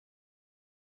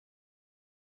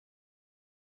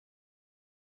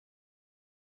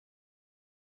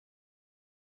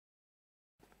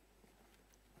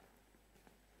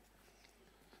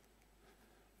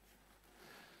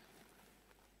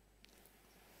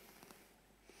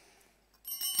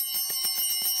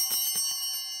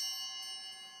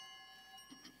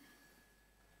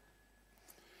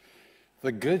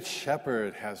The Good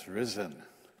Shepherd has risen,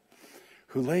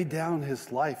 who laid down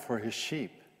his life for his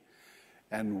sheep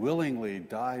and willingly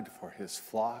died for his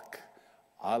flock.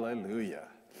 Alleluia.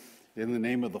 In the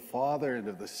name of the Father, and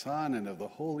of the Son, and of the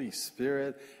Holy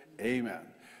Spirit, amen.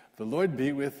 The Lord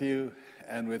be with you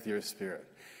and with your spirit.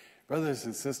 Brothers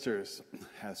and sisters,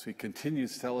 as we continue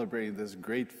celebrating this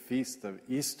great feast of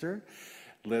Easter,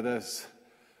 let us,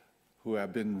 who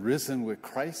have been risen with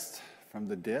Christ from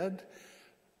the dead,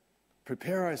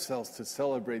 prepare ourselves to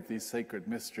celebrate these sacred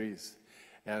mysteries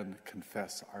and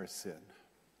confess our sin.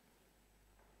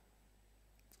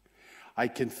 I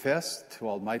confess to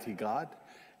Almighty God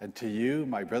and to you,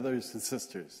 my brothers and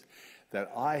sisters,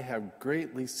 that I have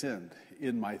greatly sinned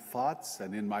in my thoughts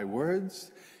and in my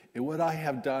words, in what I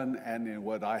have done and in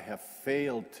what I have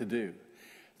failed to do,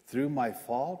 through my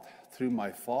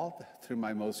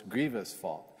most grievous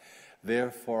fault.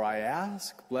 Therefore I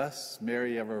ask, bless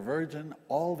Mary, ever Virgin,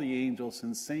 all the angels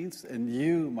and saints, and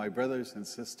you, my brothers and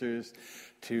sisters,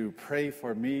 to pray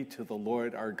for me to the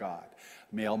Lord our God.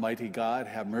 May Almighty God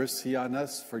have mercy on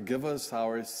us, forgive us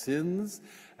our sins,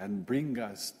 and bring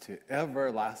us to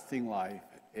everlasting life.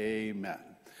 Amen.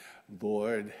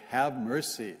 Lord, have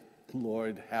mercy.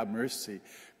 Lord, have mercy.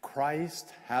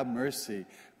 Christ, have mercy.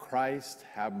 Christ,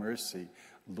 have mercy.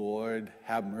 Lord,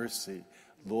 have mercy.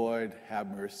 Lord, have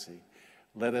mercy.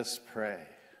 Let us pray.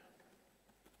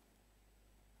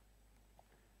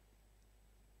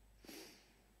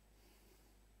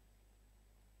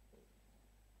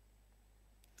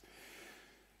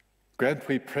 Grant,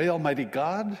 we pray, Almighty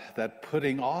God, that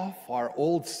putting off our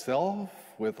old self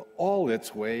with all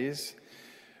its ways,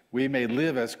 we may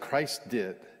live as Christ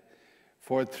did.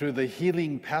 For through the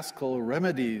healing paschal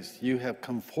remedies, you have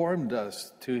conformed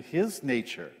us to his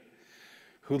nature,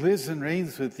 who lives and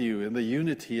reigns with you in the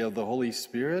unity of the Holy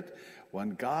Spirit,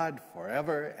 one God,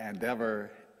 forever and ever.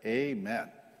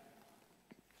 Amen.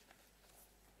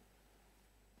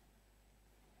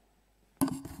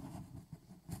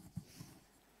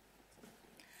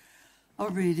 A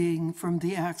reading from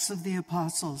the Acts of the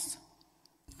Apostles.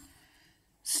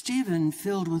 Stephen,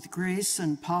 filled with grace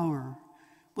and power,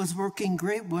 was working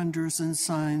great wonders and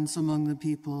signs among the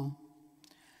people.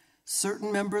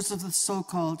 Certain members of the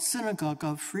so-called synagogue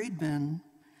of freedmen,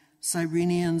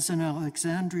 Cyrenians and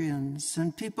Alexandrians,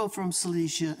 and people from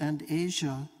Cilicia and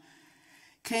Asia,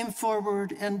 came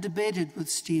forward and debated with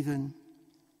Stephen.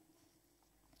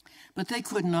 But they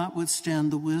could not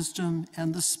withstand the wisdom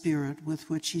and the spirit with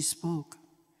which he spoke.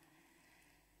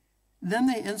 Then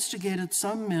they instigated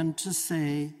some men to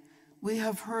say, "We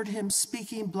have heard him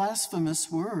speaking blasphemous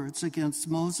words against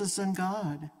Moses and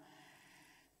God."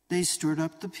 They stirred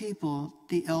up the people,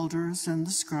 the elders and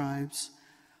the scribes,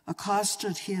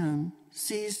 accosted him,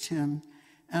 seized him,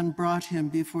 and brought him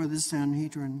before the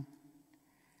Sanhedrin.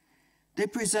 They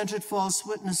presented false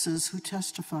witnesses who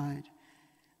testified,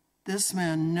 "This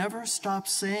man never stopped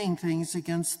saying things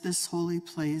against this holy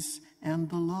place and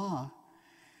the law.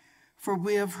 For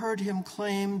we have heard him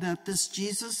claim that this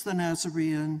Jesus the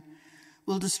Nazarene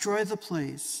will destroy the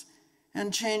place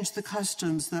and change the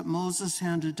customs that Moses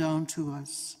handed down to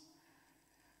us."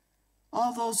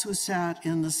 All those who sat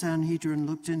in the Sanhedrin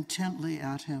looked intently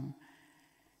at him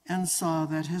and saw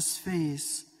that his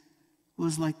face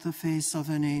was like the face of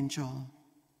an angel.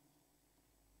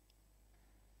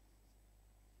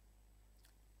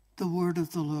 The word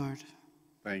of the Lord.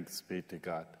 Thanks be to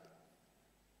God.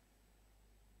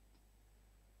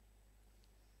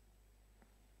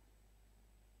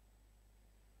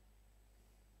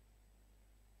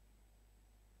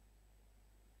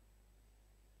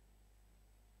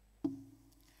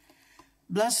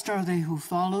 Blessed are they who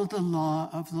follow the law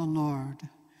of the Lord.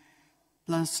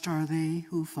 Blessed are they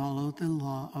who follow the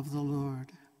law of the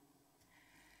Lord.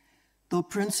 Though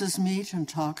princes meet and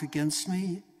talk against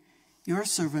me, your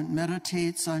servant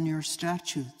meditates on your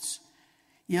statutes.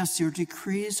 Yes, your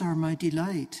decrees are my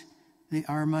delight. They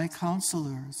are my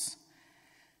counselors.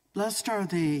 Blessed are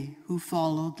they who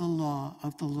follow the law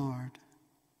of the Lord.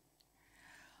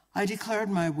 I declared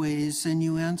my ways, and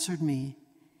you answered me.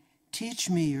 Teach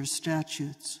me your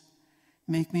statutes.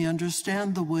 Make me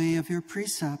understand the way of your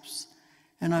precepts,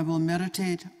 and I will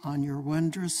meditate on your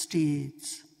wondrous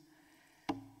deeds.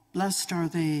 Blessed are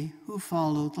they who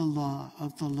follow the law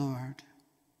of the Lord.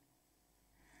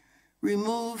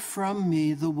 Remove from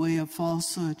me the way of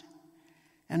falsehood,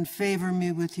 and favor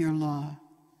me with your law.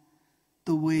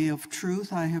 The way of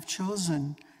truth I have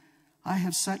chosen. I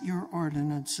have set your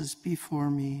ordinances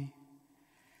before me.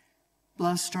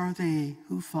 Blessed are they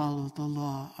who follow the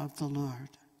law of the Lord.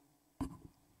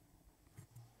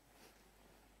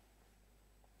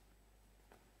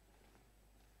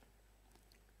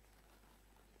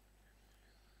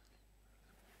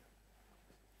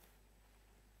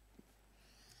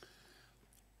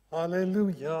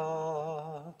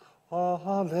 Alleluia,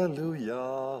 alleluia,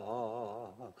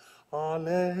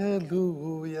 alleluia,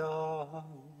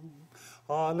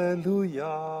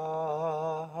 alleluia,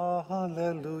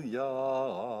 alleluia,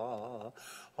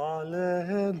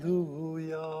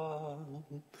 alleluia.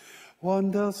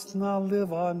 One does not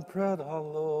live on bread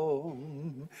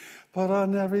alone, but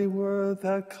on every word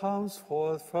that comes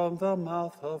forth from the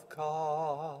mouth of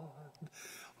God.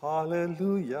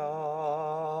 Hallelujah,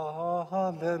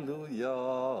 hallelujah,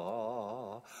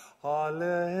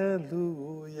 hallelujah.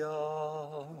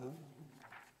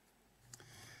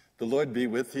 The Lord be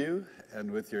with you and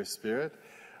with your spirit.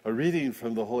 A reading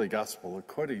from the Holy Gospel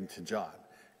according to John.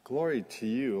 Glory to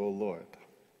you, O Lord.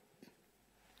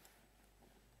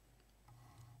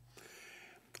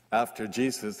 After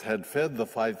Jesus had fed the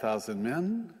 5,000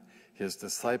 men, his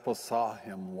disciples saw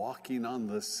him walking on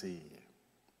the sea.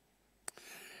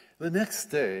 The next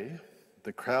day,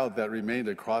 the crowd that remained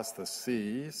across the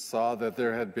sea saw that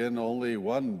there had been only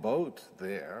one boat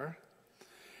there,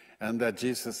 and that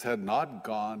Jesus had not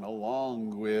gone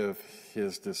along with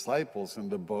his disciples in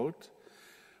the boat,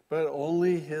 but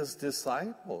only his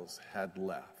disciples had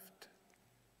left.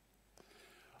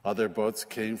 Other boats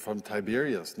came from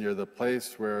Tiberias, near the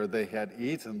place where they had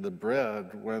eaten the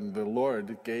bread when the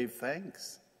Lord gave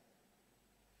thanks.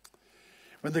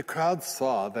 When the crowd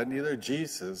saw that neither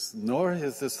Jesus nor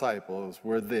his disciples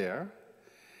were there,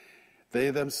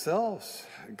 they themselves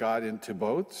got into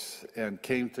boats and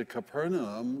came to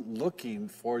Capernaum looking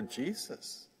for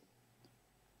Jesus.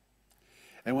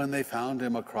 And when they found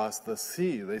him across the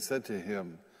sea, they said to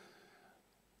him,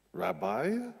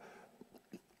 "Rabbi,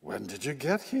 when did you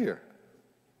get here?"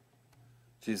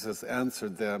 Jesus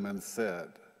answered them and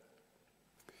said,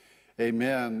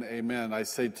 "Amen, amen, I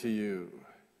say to you,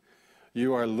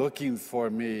 you are looking for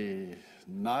me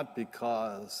not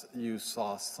because you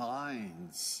saw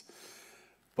signs,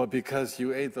 but because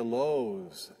you ate the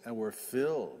loaves and were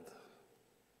filled.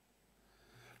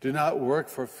 Do not work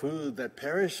for food that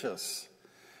perishes,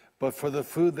 but for the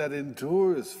food that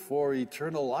endures for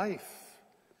eternal life,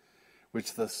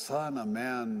 which the Son of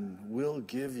Man will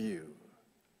give you.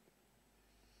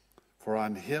 For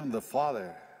on him the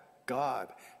Father,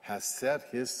 God, has set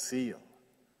his seal."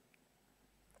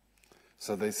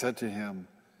 So they said to him,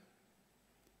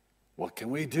 "What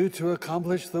can we do to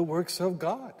accomplish the works of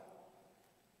God?"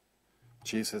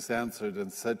 Jesus answered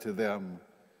and said to them,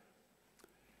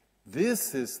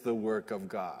 "This is the work of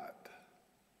God,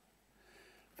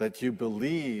 that you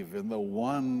believe in the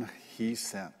one he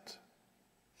sent."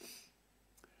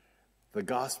 The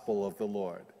gospel of the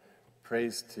Lord.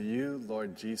 Praise to you,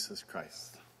 Lord Jesus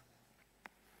Christ.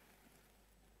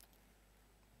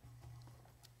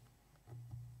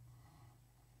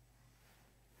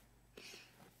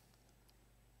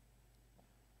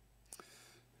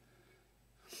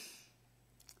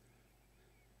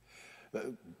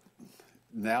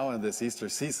 Now in this Easter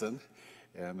season,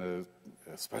 and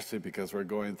especially because we're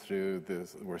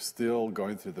still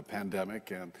going through the pandemic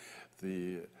and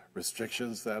the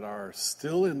restrictions that are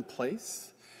still in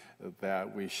place,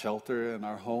 that we shelter in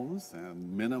our homes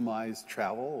and minimize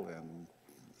travel and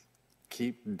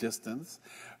keep distance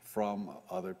from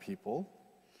other people.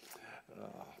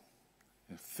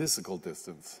 Physical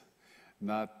distance,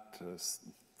 not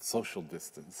social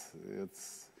distance.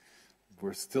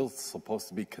 We're still supposed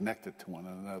to be connected to one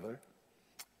another.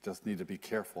 Just need to be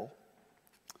careful.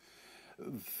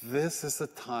 This is a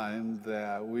time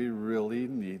that we really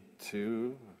need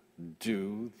to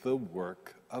do the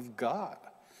work of God.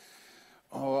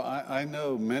 Oh, I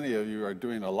know many of you are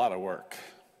doing a lot of work.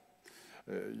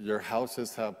 Your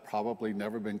houses have probably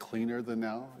never been cleaner than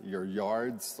now. Your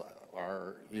yards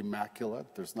are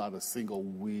immaculate. There's not a single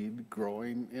weed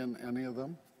growing in any of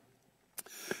them.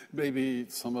 Maybe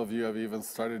some of you have even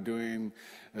started doing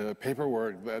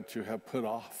paperwork that you have put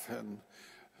off and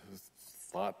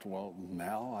thought, well,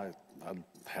 now I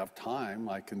have time,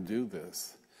 I can do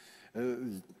this.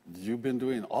 You've been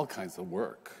doing all kinds of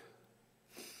work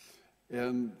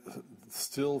and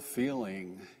still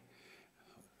feeling,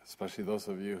 especially those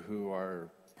of you who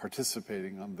are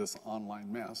participating on this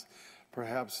online Mass,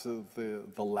 perhaps the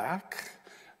lack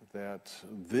that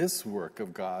this work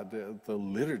of God, the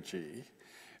liturgy,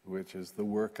 which is the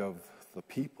work of the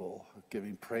people,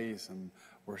 giving praise and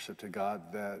worship to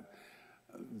God, that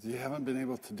you haven't been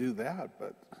able to do that.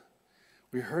 But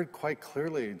we heard quite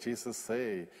clearly Jesus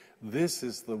say, "This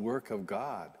is the work of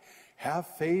God. Have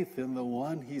faith in the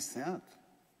one he sent."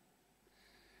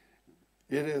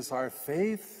 It is our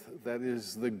faith that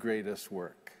is the greatest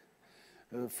work.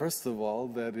 First of all,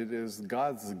 that it is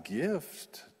God's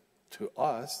gift to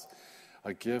us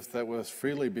a gift that was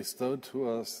freely bestowed to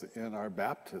us in our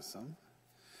baptism,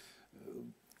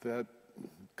 that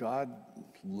God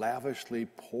lavishly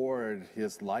poured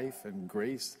his life and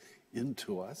grace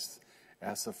into us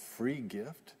as a free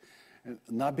gift,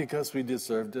 not because we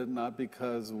deserved it, not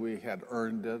because we had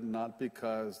earned it, not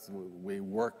because we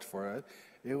worked for it.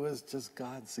 It was just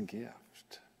God's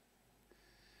gift.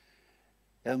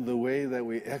 And the way that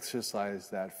we exercise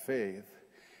that faith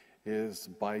is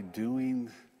by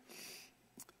doing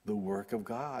the work of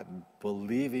God,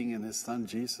 believing in his son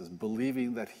Jesus,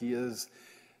 believing that he is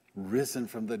risen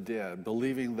from the dead,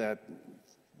 believing that,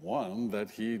 one,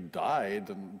 that he died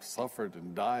and suffered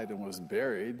and died and was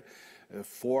buried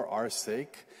for our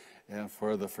sake and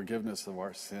for the forgiveness of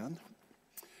our sin,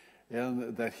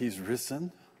 and that he's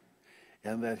risen,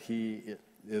 and that he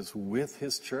is with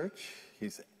his church.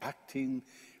 He's acting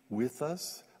with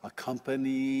us,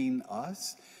 accompanying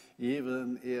us,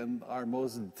 even in our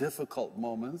most difficult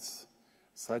moments,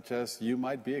 such as you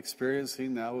might be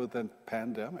experiencing now with the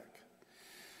pandemic.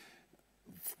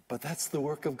 But that's the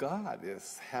work of God,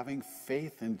 is having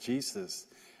faith in Jesus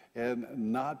and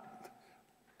not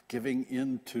giving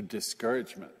in to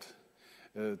discouragement,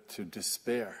 to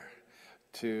despair,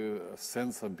 to a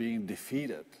sense of being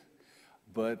defeated,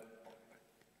 but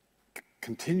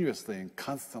continuously and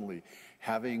constantly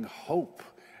having hope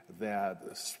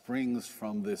that springs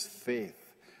from this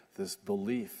faith, this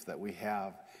belief that we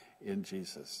have in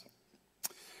Jesus.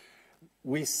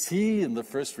 We see in the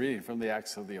first reading from the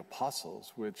Acts of the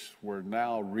Apostles, which we're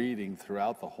now reading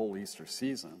throughout the whole Easter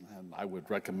season, and I would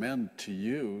recommend to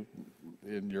you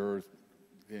in your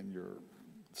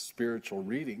spiritual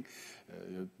reading,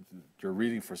 your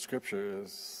reading for Scripture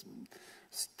is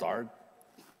start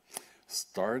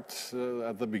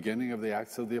at the beginning of the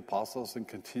Acts of the Apostles and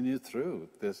continue through.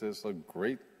 This is a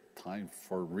great time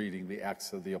for reading the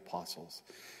Acts of the Apostles.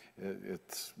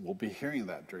 We'll be hearing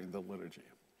that during the liturgy.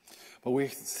 But we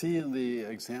see in the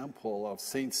example of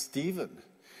St. Stephen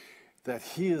that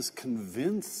he is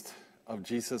convinced of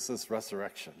Jesus'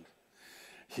 resurrection.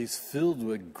 He's filled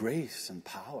with grace and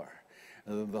power.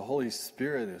 The Holy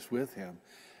Spirit is with him,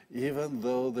 even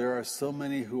though there are so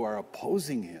many who are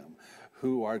opposing him,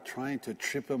 who are trying to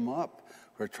trip him up,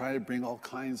 who are trying to bring all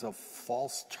kinds of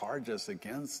false charges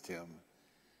against him.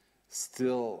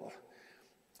 Still,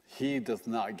 he does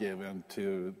not give in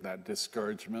to that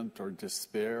discouragement or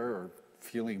despair or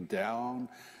feeling down,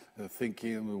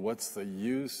 thinking, what's the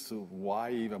use?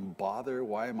 Why even bother?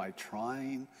 Why am I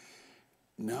trying?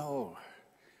 No,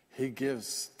 he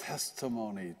gives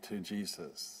testimony to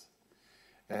Jesus.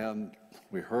 And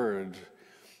we heard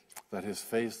that his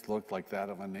face looked like that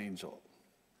of an angel.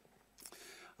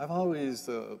 I've always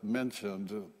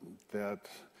mentioned that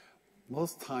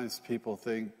most times people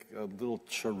think of little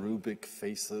cherubic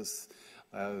faces,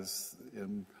 as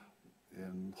in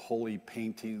holy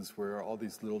paintings where all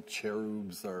these little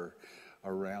cherubs are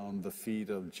around the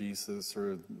feet of Jesus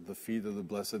or the feet of the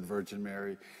Blessed Virgin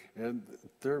Mary. And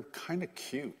they're kind of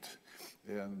cute.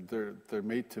 And they're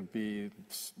made to be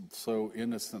so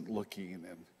innocent looking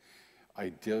and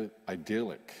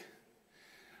idyllic.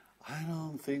 I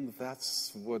don't think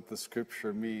that's what the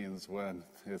Scripture means when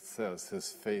it says his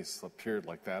face appeared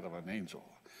like that of an angel.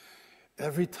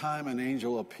 Every time an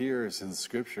angel appears in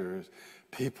Scripture,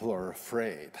 people are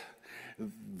afraid.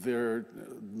 They're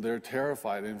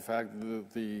terrified. In fact,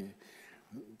 the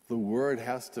word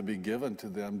has to be given to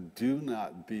them, do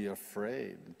not be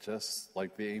afraid. Just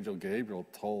like the angel Gabriel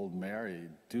told Mary,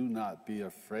 do not be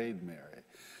afraid, Mary.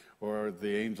 Or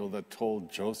the angel that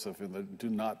told Joseph, do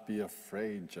not be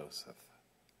afraid, Joseph.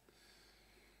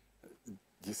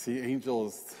 You see,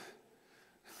 angels,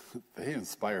 they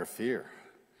inspire fear.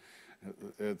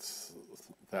 It's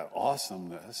that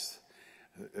awesomeness.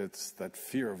 It's that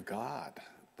fear of God.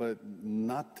 But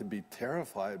not to be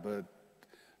terrified, but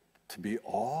to be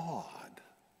awed.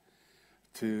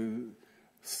 To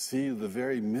see the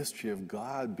very mystery of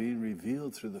God being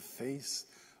revealed through the face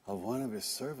of one of his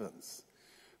servants,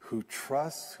 who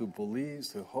trusts, who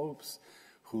believes, who hopes,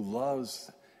 who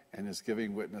loves, and is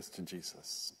giving witness to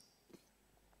Jesus.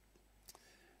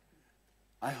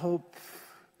 I hope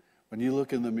when you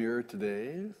look in the mirror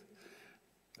today,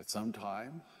 at some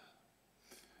time,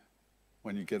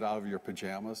 when you get out of your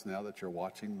pajamas now that you're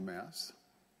watching the Mass,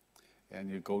 and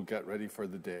you go get ready for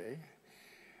the day,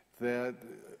 that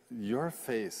your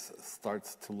face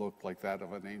starts to look like that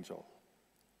of an angel.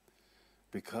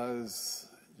 Because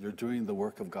you're doing the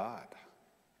work of God.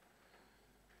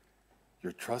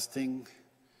 You're trusting,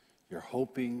 you're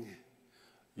hoping,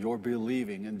 you're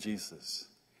believing in Jesus,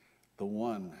 the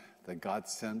one that God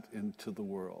sent into the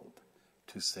world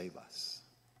to save us.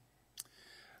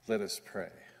 Let us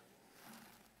pray.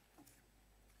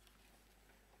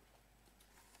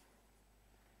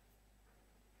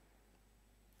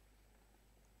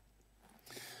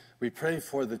 We pray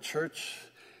for the church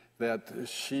that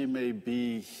she may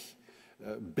be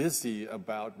busy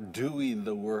about doing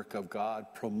the work of God,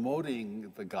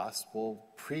 promoting the gospel,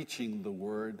 preaching the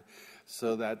word,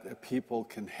 so that people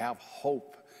can have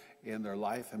hope in their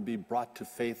life and be brought to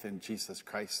faith in Jesus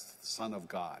Christ, the Son of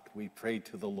God. We pray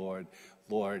to the Lord,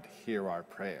 Lord, hear our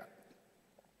prayer.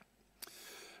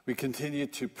 We continue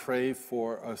to pray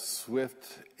for a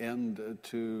swift end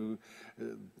to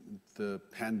the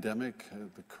pandemic,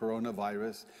 the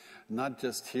coronavirus, not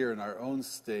just here in our own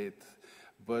state,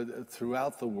 but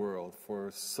throughout the world,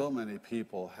 for so many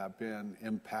people have been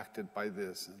impacted by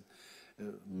this.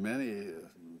 And many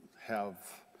have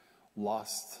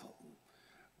lost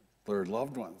their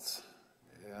loved ones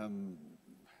and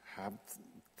have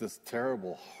this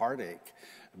terrible heartache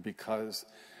because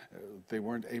they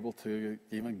weren't able to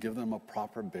even give them a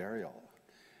proper burial.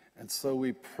 And so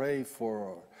we pray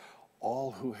for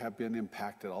all who have been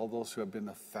impacted, all those who have been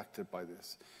affected by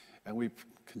this. And we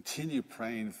continue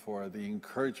praying for the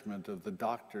encouragement of the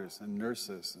doctors and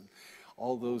nurses and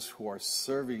all those who are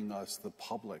serving us, the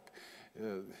public,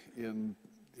 in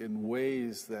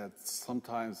ways that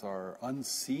sometimes are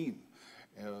unseen.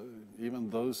 Even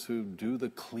those who do the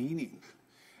cleaning,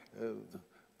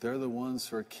 they're the ones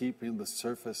who are keeping the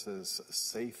surfaces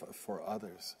safe for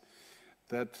others.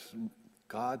 That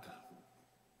God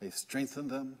may strengthen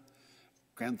them,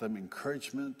 grant them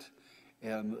encouragement,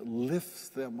 and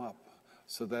lift them up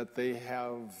so that they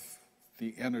have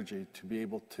the energy to be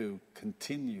able to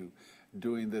continue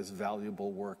doing this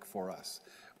valuable work for us.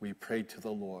 We pray to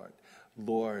the Lord,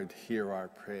 Lord, hear our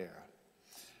prayer.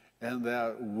 And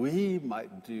that we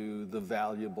might do the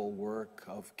valuable work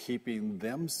of keeping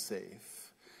them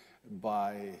safe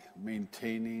by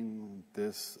maintaining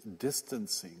this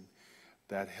distancing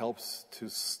that helps to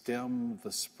stem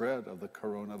the spread of the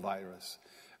coronavirus.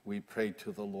 We pray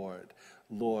to the Lord,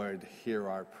 Lord, hear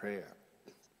our prayer.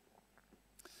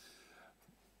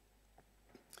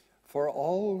 For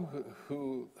all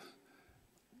who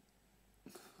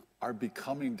are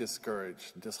becoming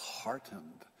discouraged,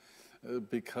 disheartened,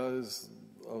 because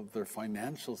of their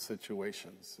financial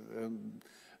situations and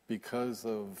because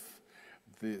of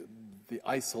the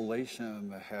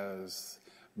isolation that has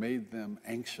made them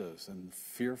anxious and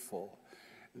fearful,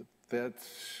 that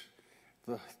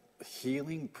the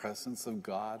healing presence of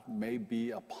God may be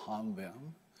upon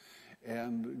them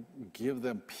and give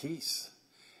them peace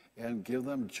and give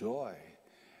them joy.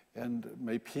 And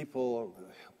may people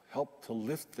help to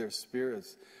lift their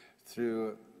spirits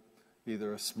through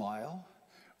either a smile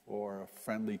or a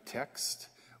friendly text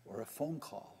or a phone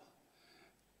call,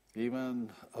 even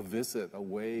a visit, a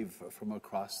wave from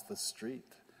across the street,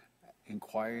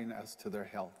 inquiring as to their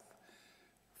health.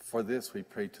 For this we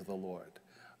pray to the Lord.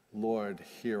 Lord,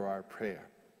 hear our prayer.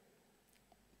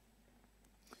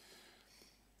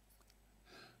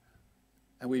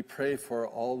 And we pray for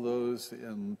all those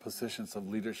in positions of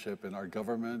leadership in our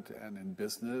government and in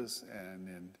business and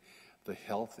in the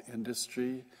health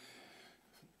industry,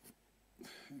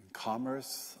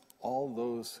 commerce, all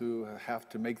those who have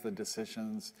to make the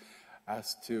decisions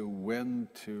as to when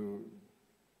to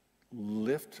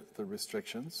lift the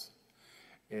restrictions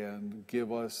and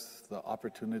give us the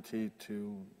opportunity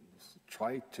to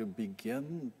try to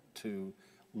begin to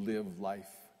live life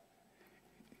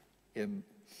in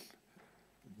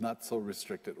not so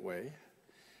restricted way.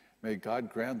 May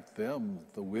God grant them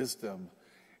the wisdom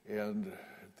and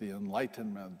the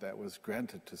enlightenment that was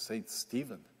granted to Saint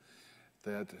Stephen,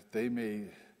 that they may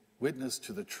witness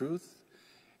to the truth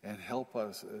and help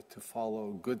us to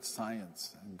follow good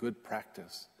science and good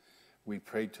practice. We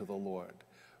pray to the Lord.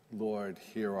 Lord,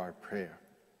 hear our prayer.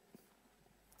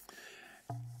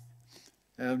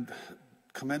 And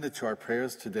commended to our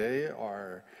prayers today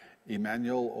are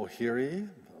Emmanuel O'Heary,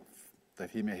 that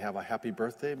he may have a happy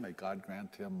birthday. May God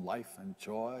grant him life and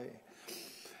joy.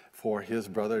 For his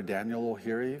brother Daniel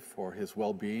O'Heary, for his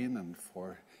well-being and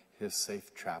for his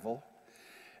safe travel.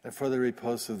 And for the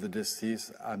repose of the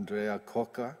deceased Andrea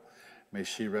Coca, may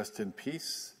she rest in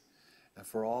peace. And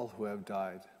for all who have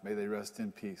died, may they rest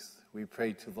in peace. We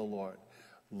pray to the Lord.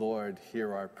 Lord,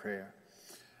 hear our prayer.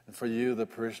 And for you, the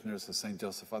parishioners of St.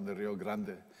 Joseph on the Rio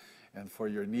Grande, and for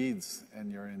your needs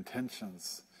and your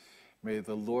intentions, may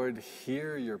the Lord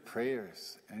hear your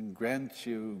prayers and grant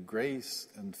you grace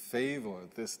and favor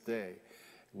this day.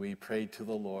 We pray to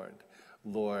the Lord.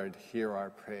 Lord, hear our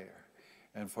prayer.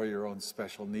 And for your own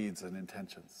special needs and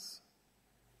intentions.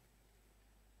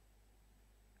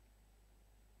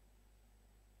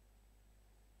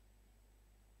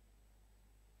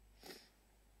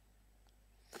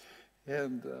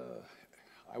 And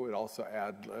I would also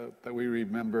add that we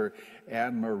remember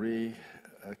Anne-Marie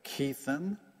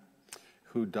Keithan,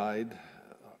 who died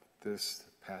this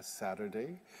past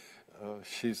Saturday.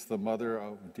 She's the mother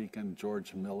of Deacon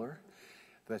George Miller,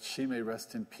 that she may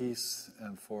rest in peace,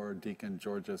 and for Deacon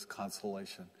George's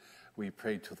consolation, we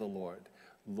pray to the Lord.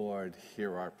 Lord,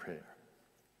 hear our prayer.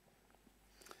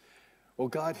 Oh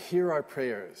God, hear our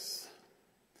prayers.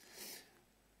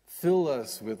 Fill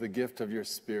us with the gift of your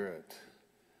Spirit.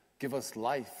 Give us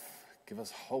life, give us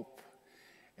hope,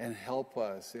 and help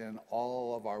us in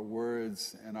all of our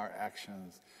words and our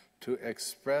actions to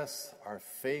express our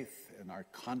faith and our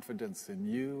confidence in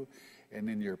you and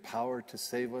in your power to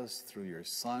save us through your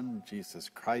Son, Jesus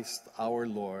Christ, our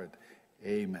Lord.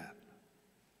 Amen.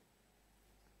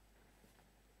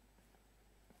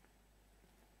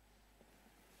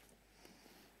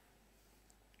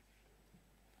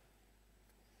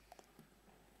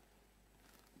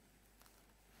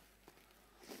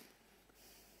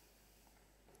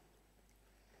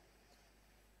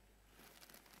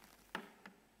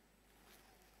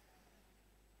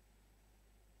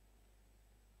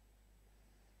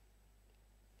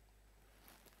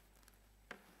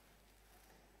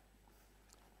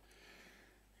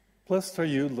 Blessed are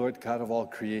you, Lord God of all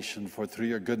creation, for through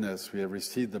your goodness we have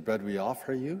received the bread we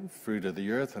offer you, fruit of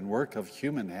the earth and work of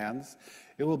human hands.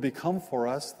 It will become for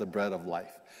us the bread of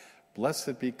life.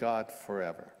 Blessed be God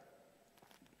forever.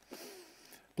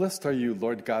 Blessed are you,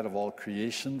 Lord God of all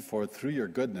creation, for through your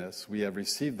goodness we have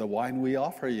received the wine we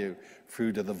offer you,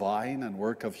 fruit of the vine and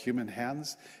work of human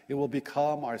hands. It will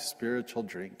become our spiritual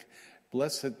drink.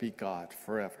 Blessed be God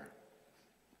forever.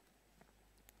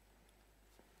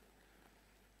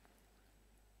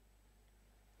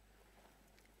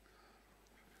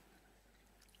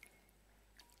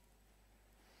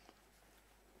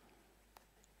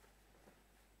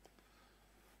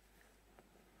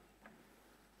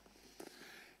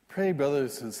 Pray,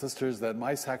 brothers and sisters, that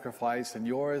my sacrifice and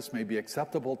yours may be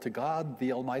acceptable to God,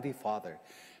 the Almighty Father.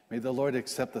 May the Lord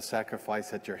accept the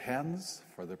sacrifice at your hands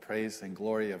for the praise and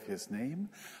glory of his name,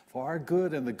 for our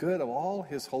good and the good of all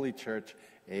his holy church.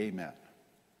 Amen.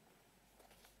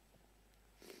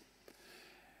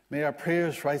 May our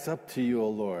prayers rise up to you, O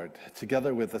Lord,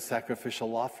 together with the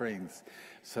sacrificial offerings,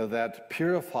 so that,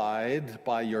 purified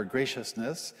by your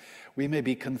graciousness, we may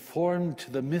be conformed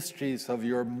to the mysteries of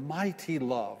your mighty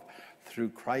love through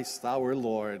Christ our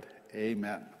Lord.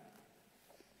 Amen.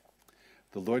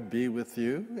 The Lord be with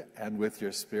you and with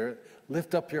your spirit.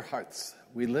 Lift up your hearts.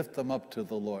 We lift them up to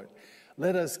the Lord.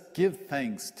 Let us give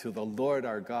thanks to the Lord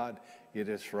our God. It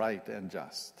is right and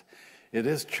just. It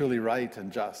is truly right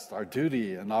and just, our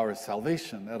duty and our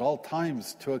salvation at all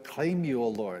times to acclaim you, O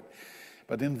Lord.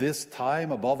 But in this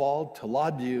time, above all, to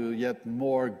laud you yet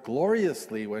more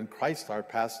gloriously when Christ our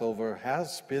Passover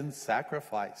has been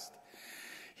sacrificed.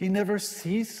 He never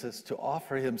ceases to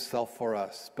offer himself for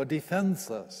us, but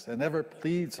defends us and ever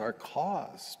pleads our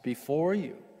cause before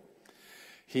you.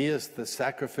 He is the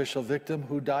sacrificial victim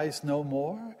who dies no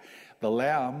more, the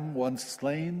Lamb once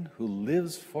slain who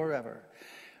lives forever.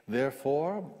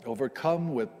 Therefore,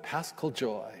 overcome with paschal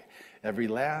joy, every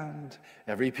land,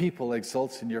 every people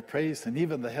exults in your praise, and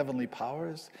even the heavenly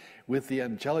powers, with the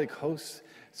angelic hosts,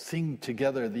 sing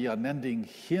together the unending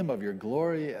hymn of your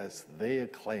glory as they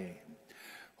acclaim.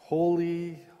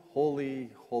 Holy, holy,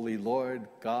 holy Lord,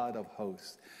 God of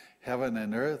hosts, heaven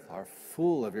and earth are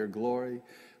full of your glory.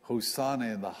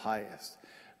 Hosanna in the highest.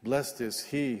 Blessed is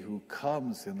he who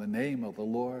comes in the name of the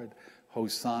Lord.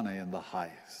 Hosanna in the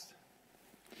highest.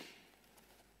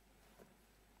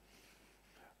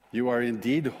 You are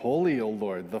indeed holy, O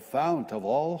Lord, the fount of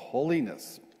all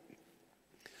holiness.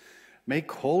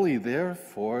 Make holy,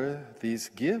 therefore, these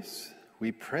gifts,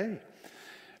 we pray,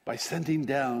 by sending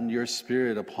down your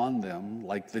Spirit upon them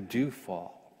like the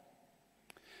dewfall,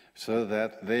 so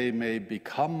that they may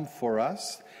become for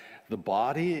us the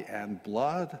body and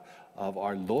blood of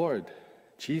our Lord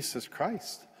Jesus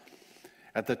Christ.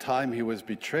 At the time he was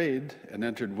betrayed and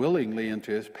entered willingly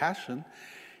into his passion,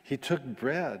 he took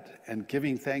bread and,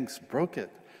 giving thanks, broke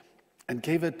it and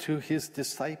gave it to his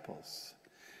disciples,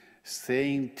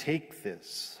 saying, "Take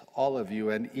this, all of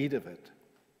you, and eat of it,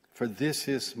 for this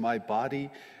is my body,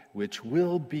 which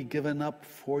will be given up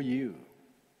for you."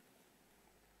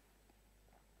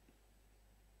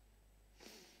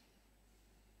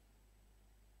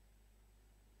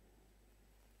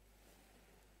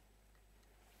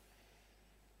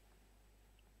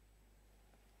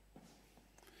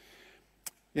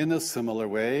 In a similar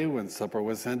way, when supper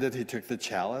was ended, he took the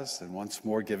chalice, and once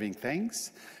more giving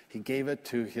thanks, he gave it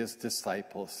to his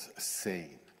disciples,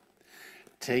 saying,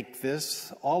 "Take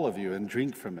this, all of you, and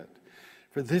drink from it.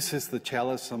 For this is the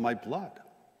chalice of my blood,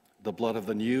 the blood of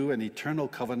the new and eternal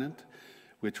covenant,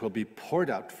 which will be poured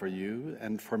out for you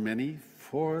and for many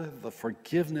for the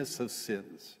forgiveness of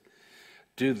sins.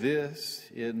 Do this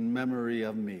in memory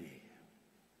of me.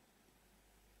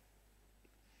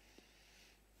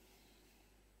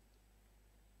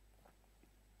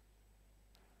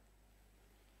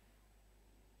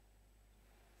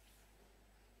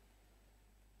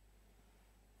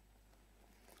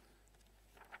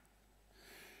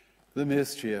 The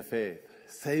mystery of faith.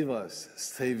 Save us,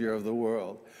 Savior of the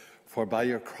world, for by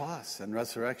your cross and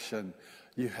resurrection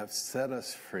you have set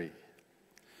us free.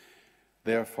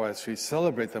 Therefore, as we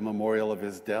celebrate the memorial of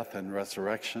his death and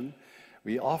resurrection,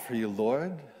 we offer you,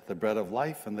 Lord, the bread of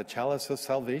life and the chalice of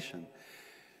salvation,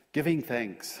 giving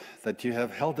thanks that you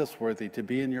have held us worthy to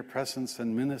be in your presence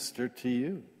and minister to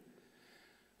you.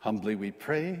 Humbly we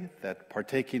pray that,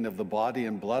 partaking of the body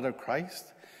and blood of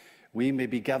Christ, we may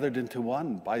be gathered into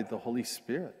one by the Holy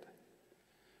Spirit.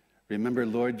 Remember,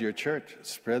 Lord, your church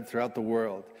spread throughout the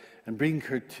world and bring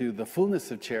her to the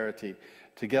fullness of charity,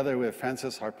 together with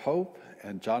Francis, our Pope,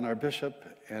 and John, our Bishop,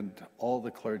 and all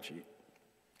the clergy.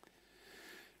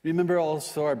 Remember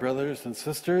also our brothers and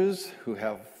sisters who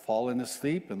have fallen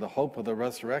asleep in the hope of the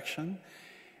resurrection,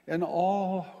 and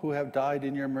all who have died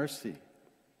in your mercy.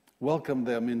 Welcome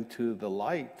them into the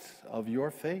light of your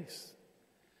face.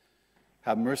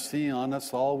 Have mercy on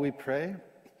us all, we pray,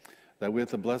 that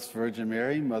with the Blessed Virgin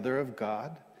Mary, Mother of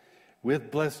God, with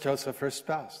blessed Joseph, her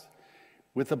spouse,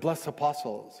 with the blessed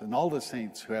apostles and all the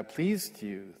saints who have pleased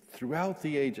you throughout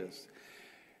the ages,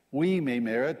 we may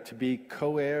merit to be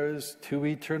co-heirs to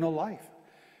eternal life,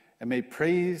 and may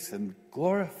praise and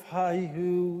glorify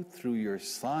you through your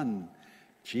Son,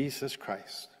 Jesus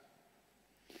Christ.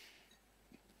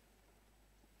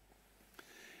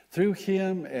 Through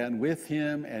him and with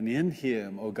him and in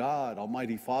him, O God,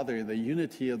 Almighty Father, in the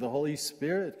unity of the Holy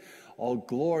Spirit, all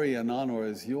glory and honor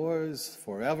is yours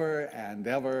forever and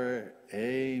ever.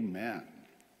 Amen.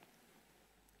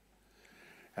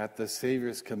 At the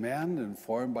Savior's command,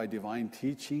 informed by divine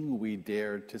teaching, we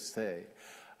dare to say,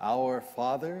 Our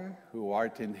Father, who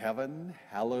art in heaven,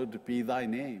 hallowed be thy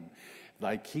name.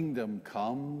 Thy kingdom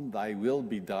come, thy will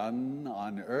be done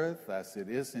on earth as it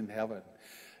is in heaven.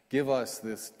 Give us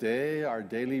this day our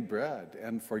daily bread,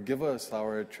 and forgive us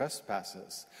our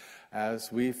trespasses,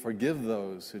 as we forgive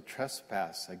those who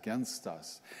trespass against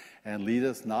us. And lead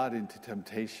us not into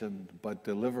temptation, but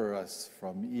deliver us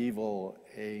from evil.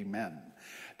 Amen.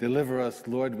 Deliver us,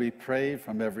 Lord, we pray,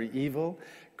 from every evil.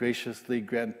 Graciously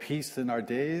grant peace in our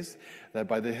days, that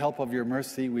by the help of your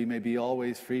mercy we may be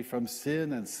always free from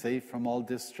sin and safe from all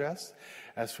distress,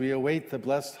 as we await the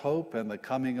blessed hope and the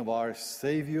coming of our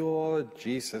Savior,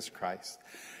 Jesus Christ.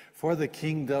 For the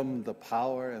kingdom, the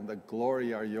power, and the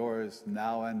glory are yours,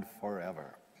 now and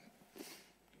forever.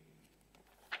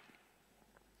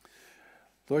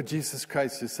 Lord Jesus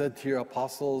Christ, you said to your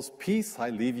apostles, Peace I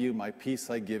leave you, my peace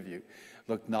I give you.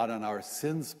 Look not on our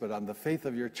sins, but on the faith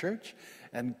of your church,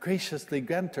 and graciously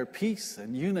grant her peace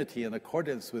and unity in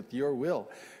accordance with your will,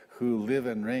 who live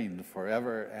and reign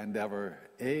forever and ever.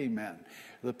 Amen.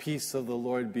 The peace of the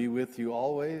Lord be with you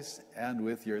always and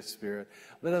with your spirit.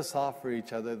 Let us offer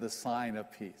each other the sign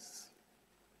of peace.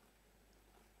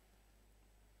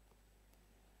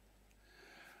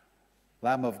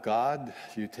 Lamb of God,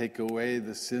 you take away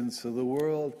the sins of the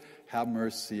world, have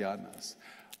mercy on us.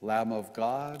 Lamb of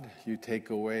God, you take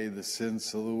away the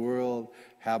sins of the world,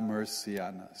 have mercy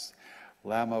on us.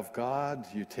 Lamb of God,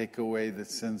 you take away the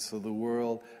sins of the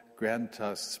world, grant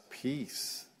us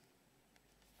peace.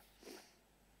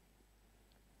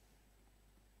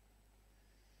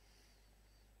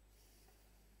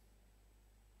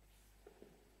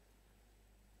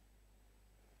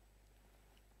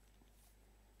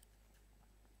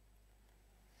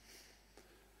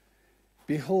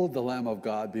 Behold the Lamb of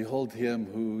God, behold him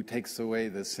who takes away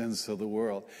the sins of the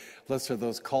world. Blessed are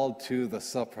those called to the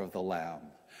supper of the Lamb.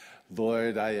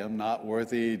 Lord, I am not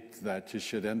worthy that you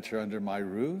should enter under my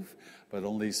roof, but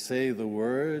only say the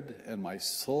word, and my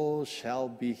soul shall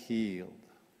be healed.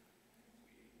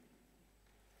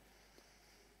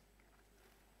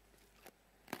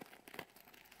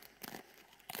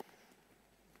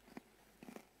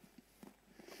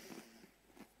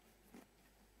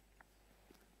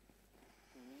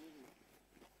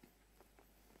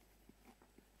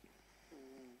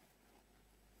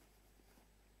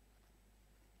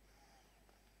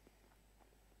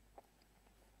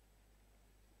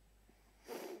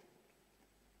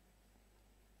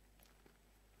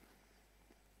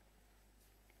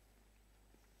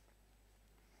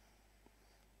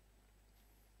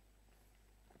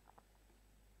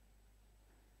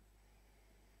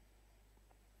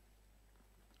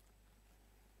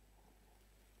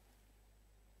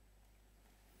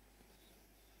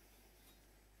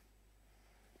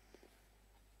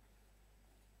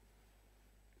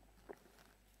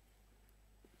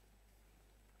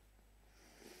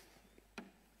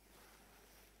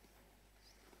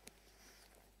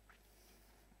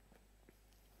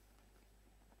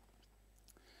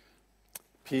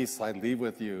 peace I leave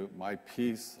with you, my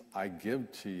peace I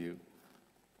give to you.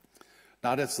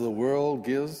 Not as the world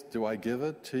gives, do I give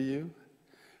it to you,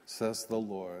 says the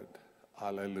Lord.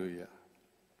 Alleluia.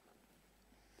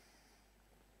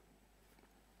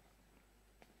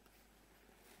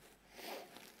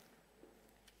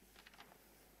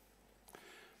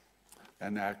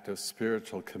 An act of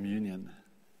spiritual communion.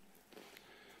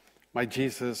 My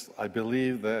Jesus, I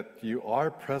believe that you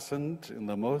are present in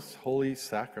the most holy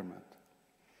sacrament.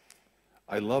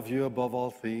 I love you above all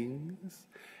things,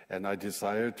 and I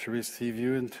desire to receive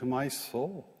you into my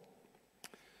soul.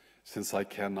 Since I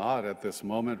cannot at this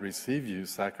moment receive you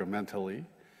sacramentally,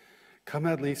 come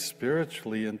at least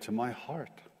spiritually into my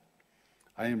heart.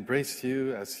 I embrace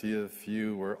you as if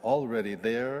you were already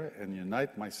there and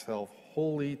unite myself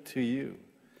wholly to you.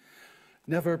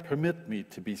 Never permit me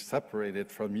to be separated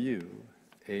from you.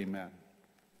 Amen.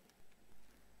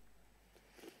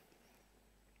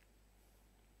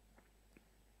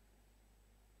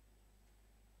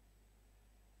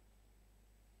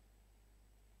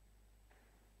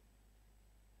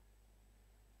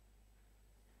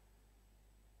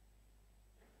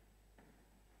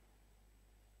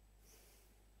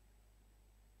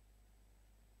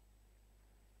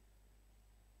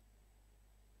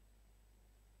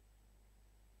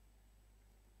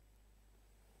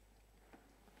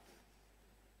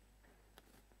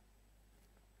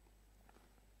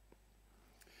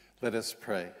 Let us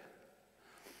pray.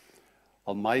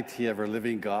 Almighty,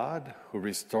 ever-living God, who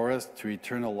restore us to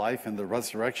eternal life in the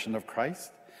resurrection of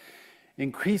Christ,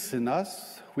 increase in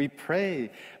us, we pray,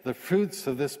 the fruits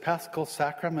of this Paschal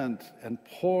sacrament and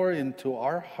pour into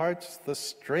our hearts the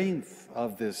strength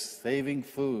of this saving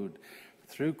food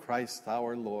through Christ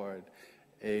our Lord.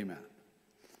 Amen.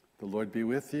 The Lord be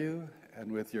with you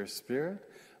and with your spirit.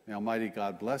 May Almighty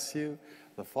God bless you,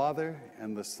 the Father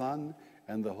and the Son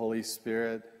and the Holy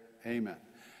Spirit. Amen.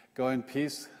 Go in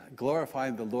peace,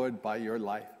 glorifying the Lord by your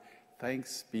life.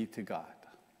 Thanks be to God.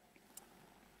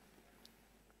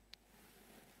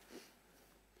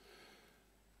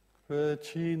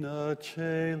 Regina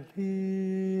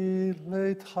Caeli,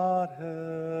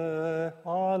 laetare,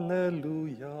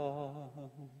 alleluia.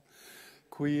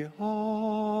 Quia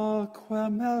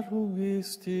quem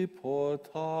eruisti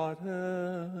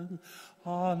portare,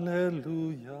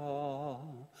 alleluia.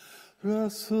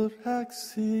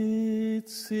 Resurrexit,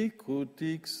 sicut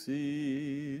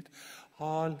dixit,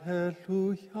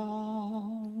 alleluia,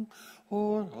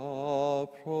 ora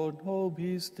pro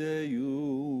nobis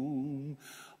Deum,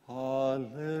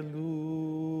 alleluia.